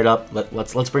straight up.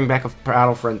 Let's bring back a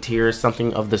Battle Frontier,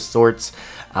 something of the sorts.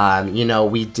 You know,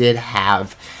 we did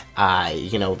have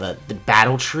you know, the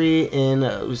battle tree in the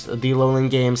Alolan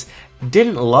games.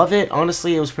 Didn't love it,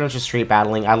 honestly. It was pretty much just straight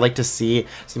battling. I'd like to see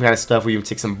some kind of stuff where you can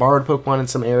take some borrowed Pokemon in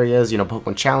some areas, you know,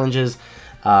 Pokemon challenges,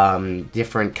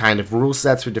 different kind of rule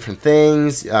sets for different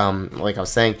things, like I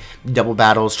was saying, double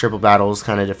battles, triple battles,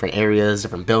 kind of different areas,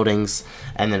 different buildings,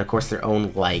 and then of course their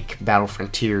own like Battle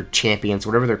Frontier champions,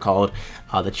 whatever they're called,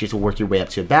 that you have to work your way up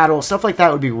to a battle. Stuff like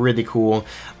that would be really cool,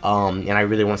 and I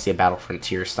really want to see a Battle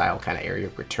Frontier style kind of area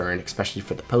return, especially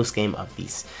for the post game of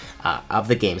these of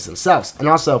the games themselves. And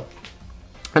also,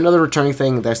 another returning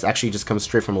thing that's actually just comes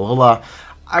straight from Alola,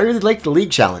 I really liked the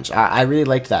League Challenge. I really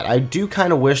liked that. I do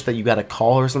kind of wish that you got a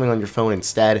call or something on your phone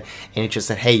instead, and it just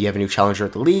said, hey, you have a new challenger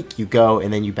at the League, you go,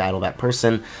 and then you battle that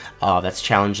person that's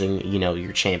challenging, you know,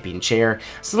 your champion chair,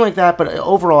 something like that. But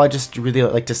overall, I just really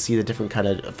like to see the different kind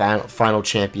of final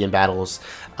champion battles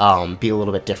be a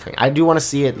little bit different. I do want to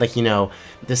see it, like, you know,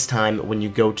 this time when you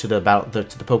go to the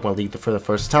Pokemon League for the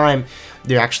first time,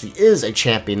 there actually is a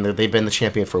champion. They've been the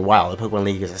champion for a while. The Pokemon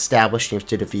League is established, you have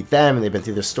to defeat them, and they've been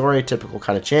through the story, typical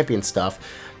kind of champion stuff.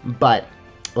 But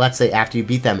let's say after you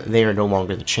beat them, they are no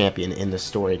longer the champion in the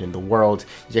story and in the world.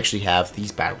 You actually have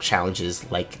these battle challenges,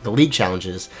 like the League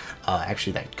challenges,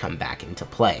 actually that come back into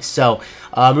play. So,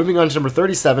 moving on to number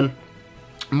 37.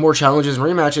 More challenges and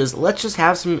rematches. Let's just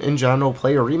have some, in general,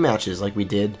 player rematches like we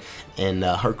did in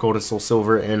Heart Gold and Soul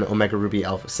Silver and Omega Ruby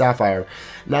Alpha Sapphire.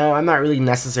 Now, I'm not really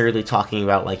necessarily talking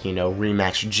about, like, you know,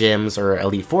 rematch gyms or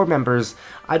Elite Four members.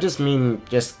 I just mean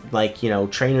just, like, you know,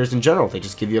 trainers in general. They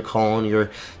just give you a call on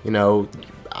your, you know,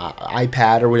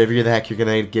 iPad or whatever the heck you're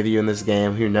going to give you in this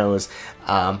game, who knows.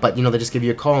 But, you know, they just give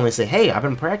you a call and they say, hey, I've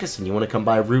been practicing. You want to come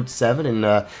by Route 7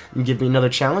 and give me another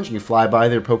challenge? And you fly by,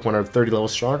 their Pokemon are 30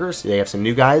 levels stronger, so they have some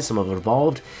new guys, some of them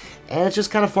evolved. And it's just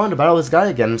kind of fun to battle this guy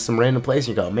again in some random place.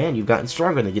 And you go, man, you've gotten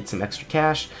stronger, and they get some extra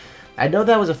cash. I know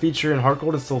that was a feature in Heart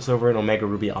Gold and Soul Silver and Omega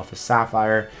Ruby Alpha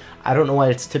Sapphire. I don't know why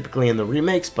it's typically in the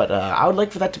remakes, but I would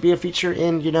like for that to be a feature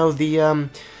in, you know, the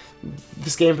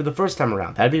this game for the first time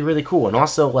around. That'd be really cool. And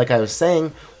also, like I was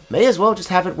saying, may as well just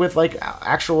have it with like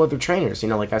actual other trainers, you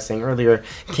know, like I was saying earlier,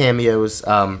 cameos,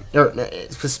 or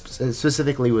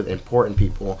specifically with important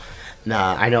people.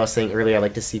 Nah, I know I was saying earlier, I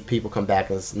like to see people come back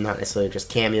as not necessarily just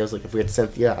cameos. Like if we had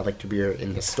Cynthia, I'd like to be her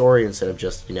in the story instead of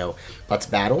just, you know, let's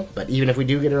battle. But even if we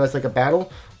do get her as like a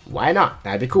battle, why not?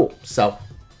 That'd be cool. So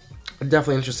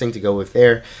definitely interesting to go with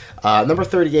there. Number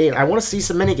 38, I want to see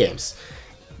some minigames.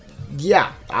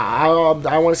 Yeah, I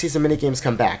want to see some minigames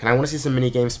come back, and I want to see some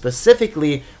minigames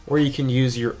specifically where you can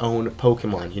use your own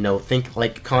Pokemon. You know, think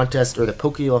like contest or the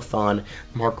Pokéathon,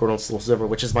 Heart Gold and Soul Silver,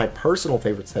 which is my personal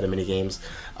favorite set of minigames.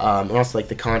 And also like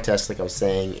the contest, like I was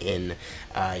saying in,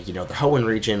 you know, the Hoenn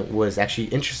region was actually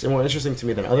more interesting to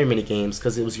me than other minigames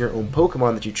because it was your own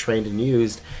Pokemon that you trained and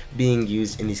used being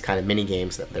used in these kind of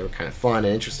minigames that they were kind of fun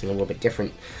and interesting, a little bit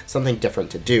different, something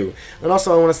different to do. And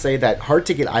also I want to say that hard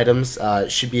to get items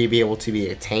should be able to be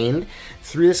attained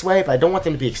through this way, but I don't want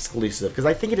them to be exclusive because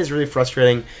I think it is really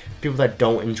frustrating people that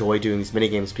don't enjoy doing these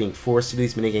minigames being forced to do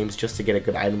these minigames just to get a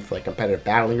good item for like competitive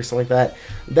battling or something like that.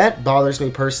 That bothers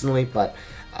me personally, but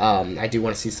I do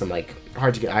want to see some like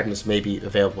hard to get items maybe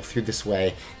available through this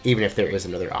way, even if there is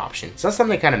another option. So that's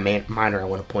something kind of minor I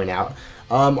want to point out.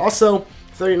 Also,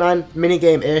 39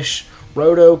 minigame-ish,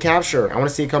 Roto Capture. I want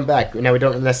to see it come back. Now, we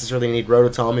don't necessarily need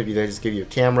Rototom. Maybe they just give you a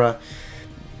camera.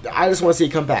 I just want to see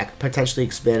it come back, potentially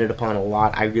expanded upon a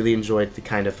lot. I really enjoyed the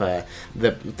kind of the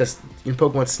in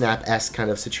Pokemon Snap-esque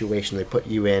kind of situation they put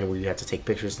you in, where you had to take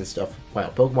pictures and stuff while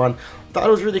Pokemon. Thought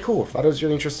it was really cool. Thought it was a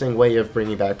really interesting way of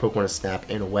bringing back Pokemon Snap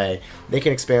in a way. They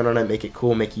can expand on it, make it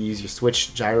cool, make you use your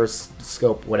Switch,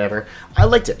 gyroscope, whatever. I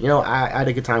liked it. You know, I had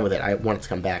a good time with it. I want it to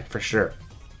come back for sure.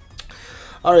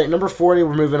 Alright, number 40,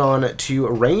 we're moving on to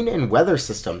rain and weather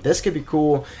system. This could be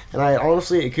cool, and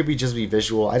honestly, it could be just be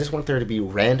visual. I just want there to be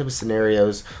random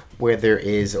scenarios where there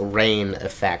is rain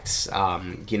effects.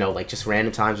 You know, like just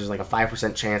random times. There's like a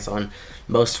 5% chance on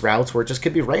most routes where it just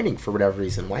could be raining for whatever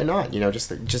reason. Why not? You know, just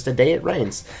a day it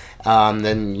rains.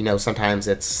 Then, you know, sometimes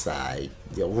it's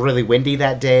really windy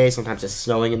that day. Sometimes it's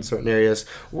snowing in certain areas.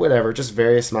 Whatever, just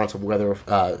various amounts of weather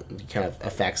kind of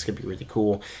effects could be really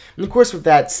cool. And of course, with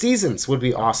that, seasons would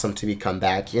be awesome to come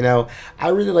back. You know, I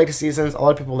really like the seasons. A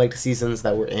lot of people like the seasons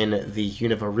that were in the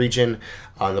Unova region.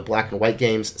 On the black and white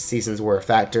games, seasons were a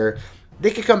factor. They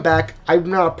could come back.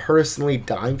 I'm not personally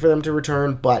dying for them to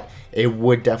return, but it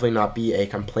would definitely not be a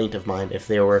complaint of mine if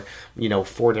there were, you know,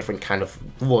 4 different kind of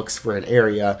looks for an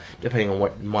area, depending on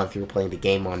what month you were playing the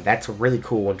game on. That's really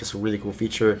cool and just a really cool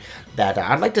feature that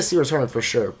I'd like to see return for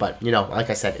sure. But, you know, like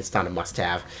I said, it's not a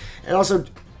must-have. And also,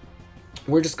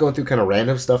 we're just going through kind of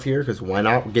random stuff here, because why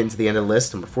not? We're getting to the end of the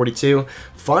list. Number 42,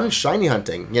 fun shiny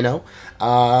hunting, you know?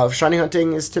 Shiny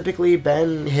hunting has typically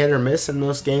been hit or miss in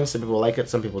most games. Some people like it,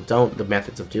 some people don't, the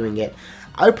methods of doing it.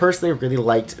 I personally really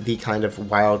liked the kind of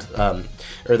wild,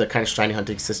 or the kind of shiny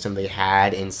hunting system they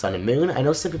had in Sun and Moon. I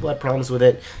know some people had problems with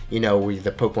it, you know, where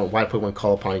the wild Pokemon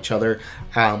call upon each other.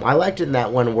 I liked it in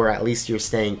that one where at least you're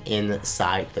staying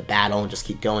inside the battle and just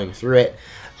keep going through it.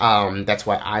 That's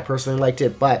why I personally liked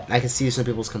it, but I can see some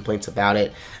people's complaints about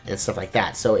it and stuff like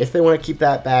that. So if they want to keep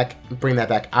that back, bring that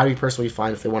back, I'd be personally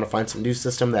fine. If they want to find some new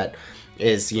system that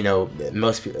is, you know,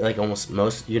 most people, like almost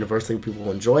most universally people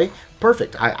will enjoy,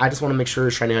 perfect. I just want to make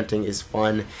sure shiny hunting is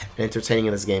fun and entertaining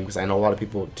in this game, because I know a lot of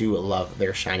people do love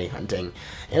their shiny hunting.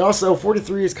 And also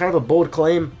 43 is kind of a bold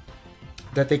claim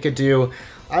that they could do.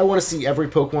 I want to see every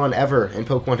Pokemon ever in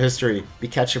Pokemon history be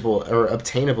catchable, or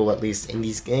obtainable at least, in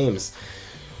these games.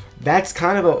 That's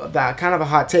kind of a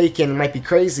hot take, and it might be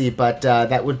crazy, but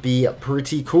that would be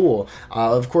pretty cool.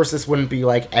 Of course, this wouldn't be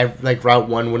like Route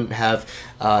 1 wouldn't have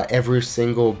every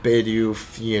single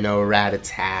Bidoof, you know,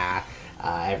 Rattata,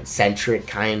 centric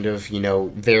kind of, you know,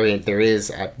 variant there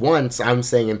is at once. I'm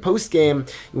saying in post game,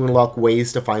 you unlock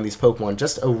ways to find these Pokemon.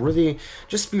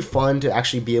 Just be fun to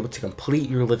actually be able to complete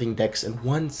your living decks in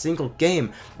one single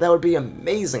game. That would be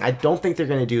amazing. I don't think they're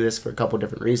going to do this for a couple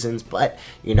different reasons, but,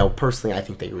 you know, personally, I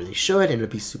think they really should, and it'd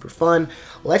be super fun.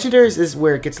 Legendaries is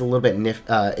where it gets a little bit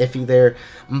iffy there,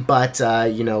 but,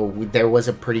 you know, there was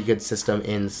a pretty good system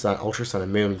in Ultra Sun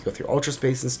and Moon. You go through Ultra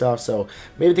Space and stuff, so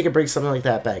maybe they could bring something like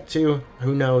that back too.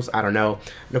 Who knows? I don't know.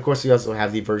 And of course, we also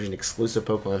have the version exclusive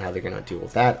Pokemon. How they're going to deal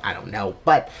with that, I don't know.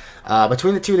 But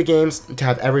between the two of the games, to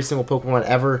have every single Pokemon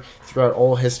ever throughout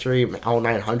all history, all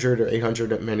 900 or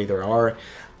 800, many there are,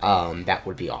 that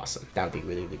would be awesome. That would be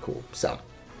really, really cool. So,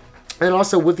 and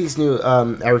also with these new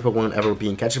every Pokemon ever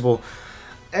being catchable,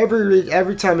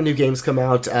 every time a new game's come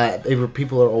out,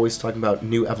 people are always talking about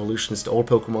new evolutions to old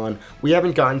Pokemon. We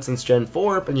haven't gotten since Gen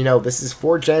 4, but you know, this is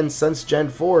 4 gens since Gen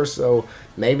 4, so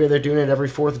maybe they're doing it every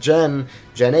 4th gen.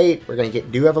 Gen 8, we're going to get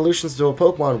new evolutions to a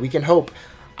Pokemon. We can hope.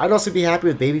 I'd also be happy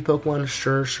with baby Pokemon,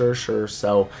 sure.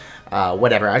 So,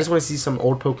 whatever. I just want to see some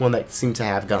old Pokemon that seem to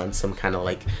have gotten some kind of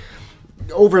like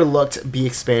overlooked be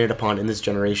expanded upon in this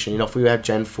generation. You know, if we have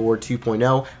Gen 4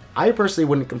 2.0, I personally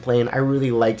wouldn't complain. I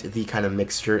really liked the kind of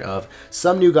mixture of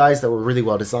some new guys that were really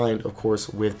well designed, of course,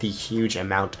 with the huge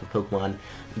amount of Pokemon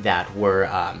that were,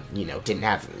 you know, didn't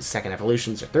have second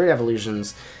evolutions or third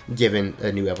evolutions. Given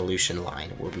a new evolution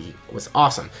line was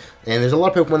awesome. And there's a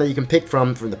lot of Pokemon that you can pick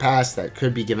from the past that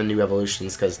could be given new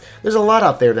evolutions, because there's a lot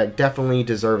out there that definitely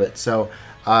deserve it. So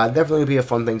definitely would be a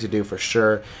fun thing to do for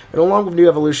sure. And along with new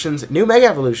evolutions, new Mega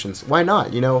Evolutions. Why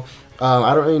not? You know,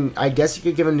 I guess you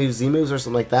could give them new Z-moves or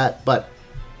something like that, but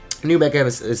new Mega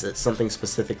is something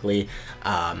specifically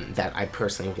that I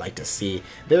personally would like to see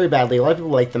very badly. A lot of people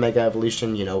like the Mega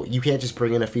Evolution. You know, you can't just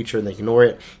bring in a feature and ignore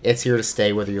it. It's here to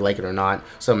stay whether you like it or not,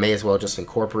 so may as well just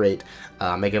incorporate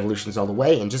Mega Evolutions all the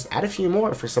way and just add a few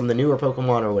more for some of the newer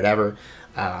Pokemon or whatever,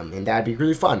 and that'd be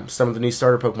really fun. Some of the new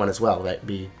starter Pokemon as well. That'd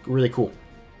be really cool.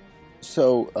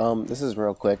 So, this is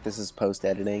real quick. This is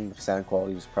post-editing. The sound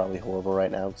quality is probably horrible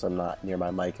right now because I'm not near my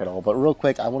mic at all. But real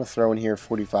quick, I want to throw in here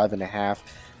 45.5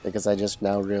 because I just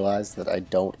now realized that I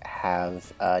don't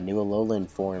have new Alolan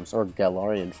forms or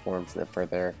Galarian forms for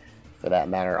that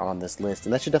matter on this list.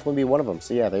 And that should definitely be one of them.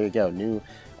 So yeah, there you go.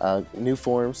 New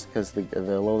forms, because the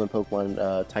Alolan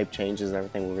Pokemon type changes and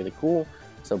everything were really cool.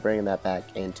 So bringing that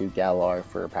back into Galar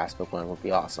for past Pokemon would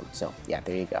be awesome. So yeah,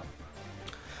 there you go.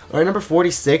 Alright, number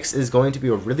 46 is going to be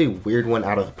a really weird one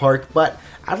out of the park, but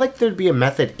I'd like there to be a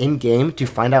method in-game to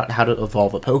find out how to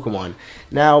evolve a Pokemon.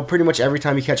 Now, pretty much every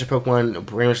time you catch a Pokemon,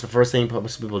 pretty much the first thing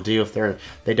most people do if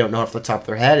they don't know off the top of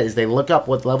their head is they look up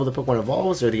what level the Pokemon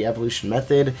evolves or the evolution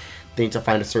method. They need to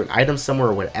find a certain item somewhere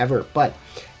or whatever, but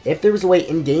if there was a way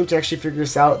in-game to actually figure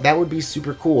this out, that would be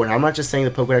super cool. And I'm not just saying the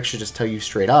Pokédex should just tell you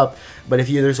straight up, but if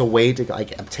there's a way to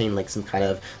like obtain like some kind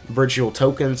of virtual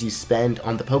tokens you spend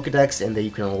on the Pokédex and that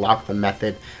you can unlock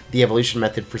the evolution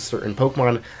method for certain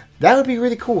Pokemon, that would be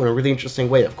really cool in a really interesting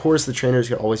way. Of course, the trainers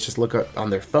could always just look up on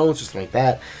their phones, just like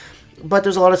that. But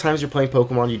there's a lot of times you're playing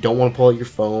Pokemon, you don't want to pull out your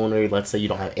phone, or let's say you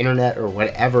don't have internet or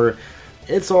whatever.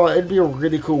 It'd be a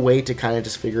really cool way to kind of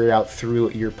just figure it out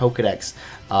through your Pokedex,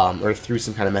 or through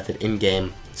some kind of method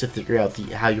in-game to figure out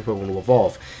how your Pokemon will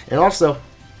evolve. And also,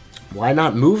 why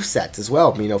not move sets as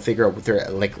well? You know, figure out what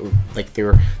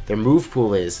their move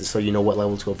pool is, so you know what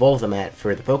level to evolve them at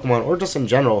for the Pokemon, or just in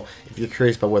general, if you're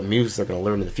curious about what moves they're going to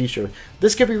learn in the future.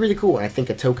 This could be really cool, and I think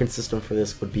a token system for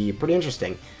this would be pretty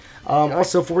interesting.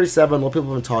 Also, 47, a lot of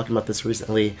people have been talking about this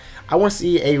recently. I want to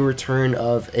see a return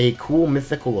of a cool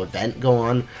mythical event go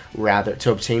on, rather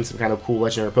to obtain some kind of cool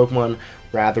legendary Pokemon,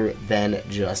 rather than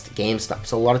just GameStop.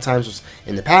 So a lot of times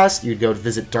in the past, you'd go to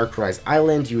visit Darkrise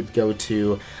Island, you would go to,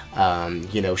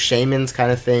 you know, Shaman's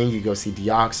kind of thing, you go see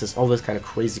Deoxys, all this kind of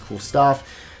crazy cool stuff.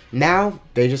 Now,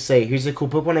 they just say, here's a cool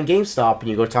Pokemon on GameStop, and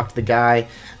you go talk to the guy,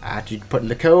 you put in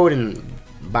the code, and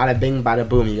bada bing, bada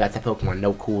boom, you got the Pokemon.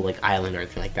 No cool, like, island or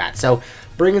anything like that. So,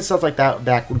 bringing stuff like that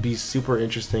back would be super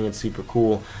interesting and super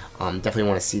cool. Definitely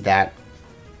want to see that.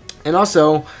 And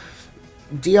also,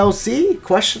 DLC?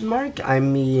 Question mark? I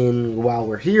mean, while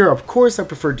we're here, of course I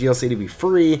prefer DLC to be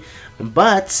free,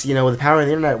 but, you know, with the power of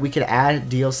the internet, we could add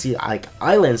DLC like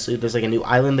islands. So there's like a new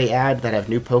island they add that have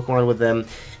new Pokemon with them,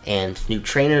 and new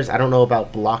trainers. I don't know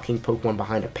about blocking Pokemon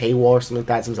behind a paywall or something like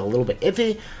that. It seems a little bit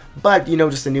iffy, but, you know,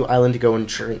 just a new island to go and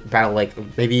battle, like,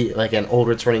 maybe, like, an old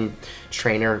returning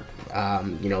trainer,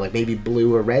 you know, like, maybe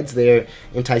Blue or Red's there,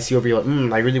 entice you over, you're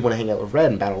like, I really want to hang out with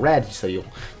Red and battle Red, so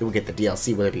you'll get the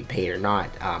DLC, whether it be paid or not.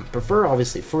 Prefer,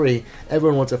 obviously, free.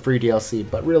 Everyone wants a free DLC,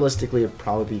 but realistically, it'd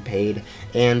probably be paid,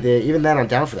 and even then, I'm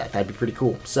down for that. That'd be pretty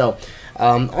cool. So,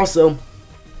 also,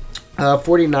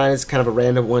 49 is kind of a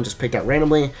random one, just picked out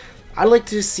randomly. I'd like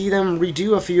to see them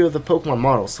redo a few of the Pokemon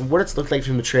models. So what it's looked like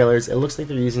from the trailers, it looks like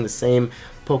they're using the same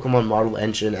Pokemon model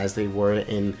engine as they were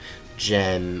in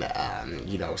Gen,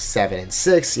 you know, 7 and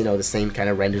 6, you know, the same kind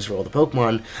of renders for all the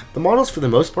Pokemon. The models, for the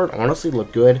most part, honestly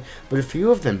look good, but a few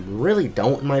of them really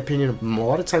don't, in my opinion. A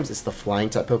lot of times it's the flying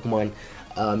type Pokemon,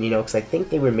 you know, because I think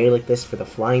they were made like this for the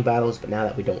flying battles, but now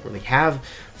that we don't really have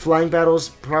flying battles,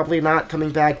 probably not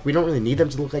coming back. We don't really need them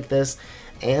to look like this.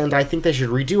 And I think they should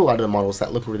redo a lot of the models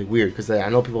that look really weird, because I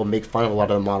know people make fun of a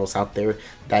lot of the models out there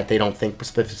that they don't think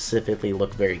specifically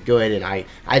look very good, and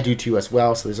I do too as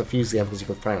well. So there's a few examples you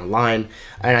can find online,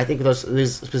 and I think those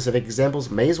specific examples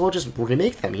may as well just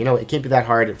remake them. You know, it can't be that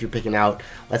hard if you're picking out,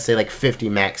 let's say, like 50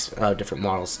 max different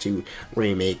models to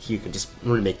remake. You can just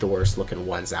remake the worst looking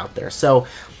ones out there. So,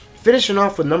 finishing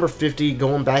off with number 50,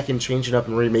 going back and changing up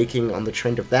and remaking on the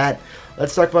trend of that,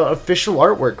 let's talk about official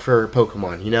artwork for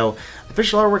Pokemon. You know,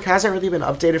 official artwork hasn't really been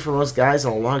updated for most guys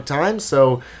in a long time,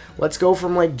 so let's go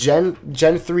from like Gen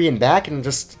 3 and back and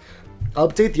just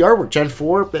update the artwork. Gen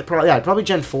 4, probably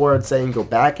Gen 4, I'd say, and go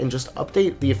back and just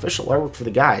update the official artwork for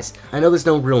the guys. I know there's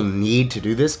no real need to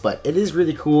do this, but it is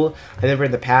really cool. I remember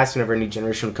in the past, whenever a new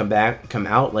generation would come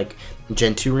out, like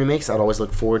Gen 2 remakes, I'd always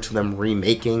look forward to them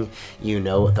remaking, you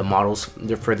know, the models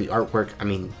for the artwork. I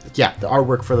mean, yeah, the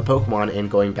artwork for the Pokemon,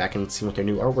 and going back and seeing what their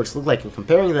new artworks look like and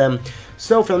comparing them.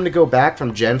 So for them to go back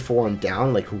from Gen 4 and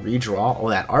down, like redraw all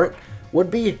that art, would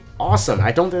be awesome.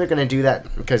 I don't think they're going to do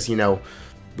that because, you know,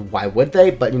 why would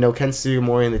they? But, you know, Ken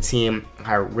Sugimori and the team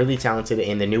are really talented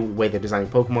in the new way they're designing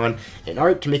Pokemon and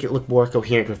art to make it look more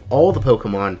coherent with all the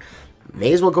Pokemon.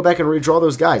 May as well go back and redraw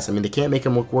those guys. I mean, they can't make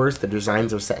them look worse. The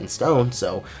designs are set in stone,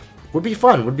 so would be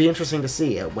fun. Would be interesting to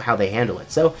see how they handle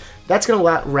it. So that's going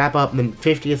to wrap up the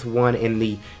 50th one in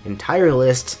the entire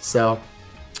list. So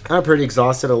I'm pretty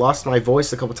exhausted. I lost my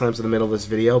voice a couple times in the middle of this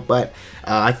video, but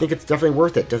I think it's definitely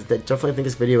worth it. Definitely think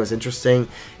this video is interesting,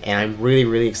 and I'm really,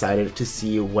 really excited to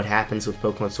see what happens with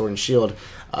Pokemon Sword and Shield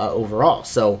overall.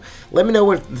 So let me know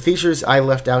what features I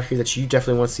left out here that you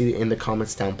definitely want to see in the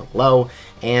comments down below.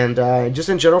 And just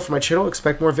in general for my channel,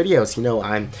 expect more videos. You know,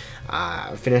 I'm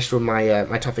finished with my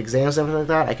my tough exams and everything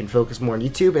like that. I can focus more on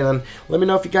YouTube, and then let me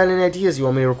know if you got any ideas you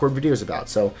want me to record videos about.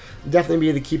 So definitely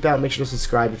be the keep out. Make sure to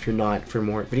subscribe if you're not for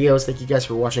more videos. Thank you guys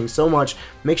for watching so much.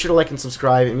 Make sure to like and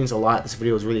subscribe. It means a lot. This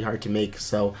video is really hard to make,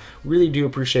 so really do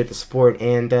appreciate the support.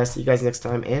 And see you guys next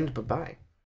time. And bye bye.